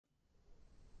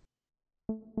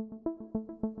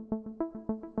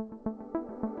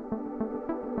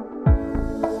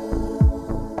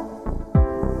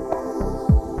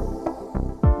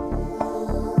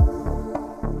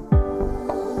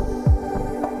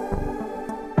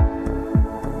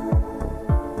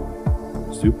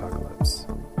Zoopocalypse,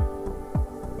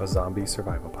 a zombie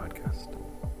survival podcast.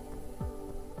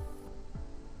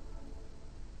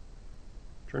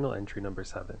 Journal entry number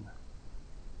 7.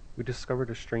 We discovered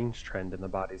a strange trend in the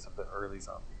bodies of the early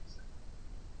zombies.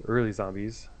 The early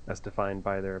zombies, as defined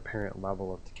by their apparent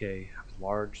level of decay, have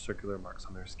large circular marks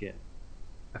on their skin.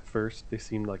 At first, they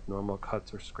seemed like normal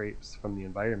cuts or scrapes from the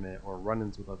environment or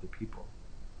run-ins with other people,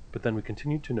 but then we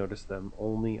continued to notice them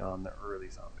only on the early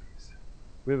zombies.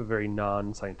 We have a very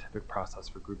non-scientific process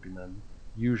for grouping them,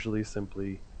 usually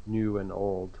simply new and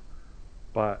old,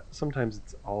 but sometimes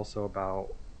it's also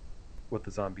about what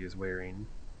the zombie is wearing.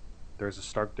 There's a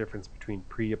stark difference between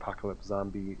pre-apocalypse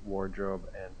zombie wardrobe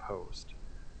and post,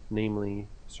 namely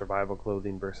survival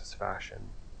clothing versus fashion.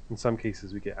 In some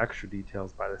cases, we get extra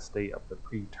details by the state of the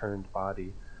pre-turned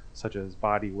body, such as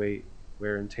body weight,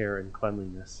 wear and tear, and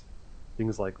cleanliness.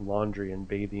 Things like laundry and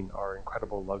bathing are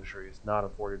incredible luxuries not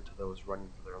afforded to those running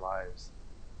for their lives.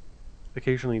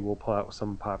 Occasionally we'll pull out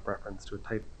some pop reference to a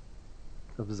type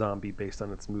of zombie based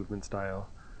on its movement style,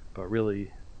 but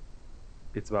really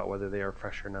it's about whether they are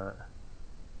fresh or not.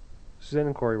 Suzanne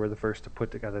and Corey were the first to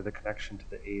put together the connection to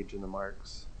the age and the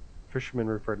marks. Fishermen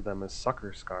refer to them as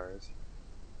sucker scars.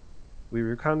 We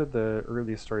recounted the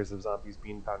earliest stories of zombies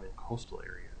being found in coastal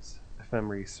areas. If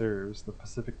memory serves, the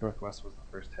Pacific Northwest was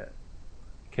the first hit.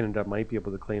 Canada might be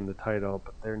able to claim the title,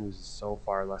 but their news is so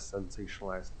far less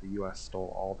sensationalized that the US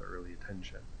stole all the early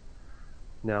attention.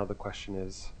 Now the question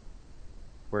is,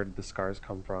 where did the scars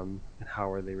come from, and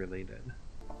how are they related?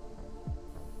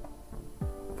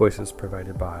 Voices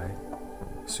provided by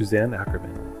Suzanne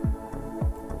Ackerman,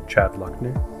 Chad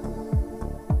Luckner,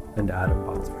 and Adam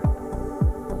Botsford.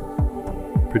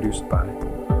 Produced by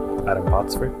Adam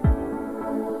Botsford,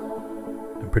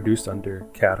 and produced under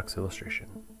Chaotix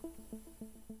Illustration.